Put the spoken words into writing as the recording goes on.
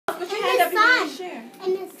share?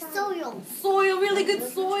 And the soil. Soil, really good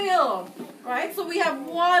soil. Right? So we have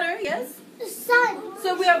water, yes? The sun.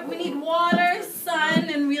 So we need water, sun,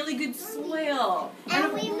 and really good soil.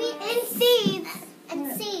 And we need seeds.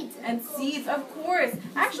 And seeds. And seeds, of course.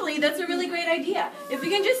 Actually, that's a really great idea. If we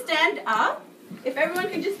can just stand up, if everyone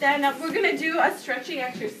can just stand up, we're going to do a stretching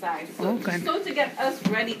exercise. So, so to get us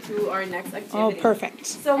ready to our next activity. Oh, perfect.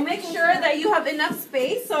 So make sure that you have enough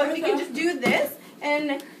space. So if we can just do this,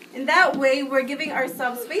 and in that way, we're giving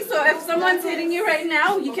ourselves space. So if someone's hitting you right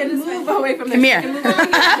now, you can move away from them. Come here. You can move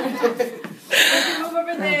over here. You can move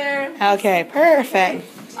over there. Okay, perfect.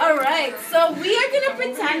 All right, so we are going to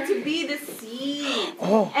pretend to be the seed.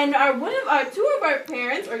 Oh. And two of our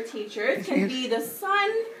parents or teachers can be the sun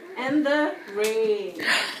and the rain.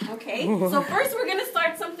 Okay? So first we're going to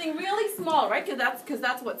start something really small, right? Because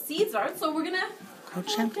that's what seeds are. So we're going to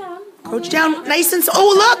Coach down. Coach down. Nice and...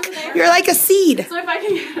 Oh, look! You're like a seed. So if I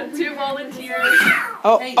can get 2 volunteers.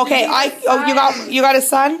 Oh, okay. You got a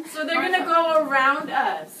sun? So they're going to go around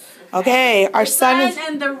us. Okay, our sun is...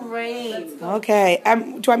 and the rain. Okay. Do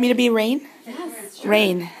you want me to be rain? Yes, sure.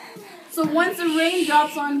 Rain. So once the rain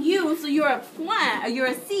drops on you, so you're a plant, you're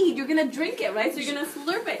a seed, you're going to drink it, right? So you're going to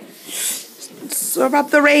slurp it. So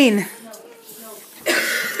about the rain.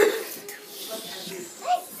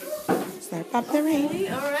 Slurp up the rain. Okay,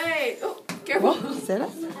 all right. Oh, careful. Sit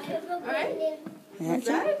up. All right. That's Is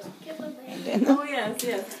that it? Oh, yes,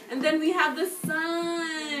 yes. And then we have the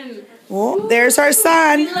sun. Oh, there's our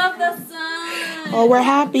sun. We love the sun. Oh, we're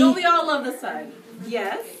happy. Don't we all love the sun?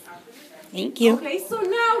 Yes. Thank you. Okay, so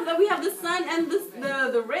now that we have the sun and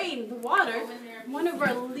the rain, the water, one of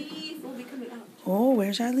our leaves will be coming out. Oh,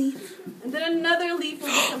 where's our leaf? And then another leaf will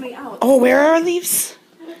be coming out. Oh, where are our leaves?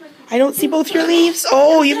 I don't see both your leaves.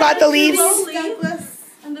 Oh, you got the leaves.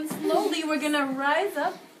 And then slowly we're going to rise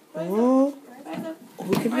up. Oh,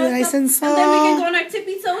 we can be nice and slow. And then we can go on our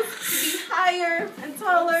tippy toes to be higher and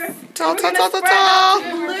taller. Tall.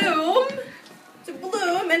 To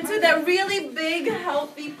bloom into that really big,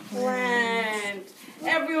 healthy plant.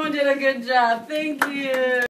 Everyone did a good job. Thank you.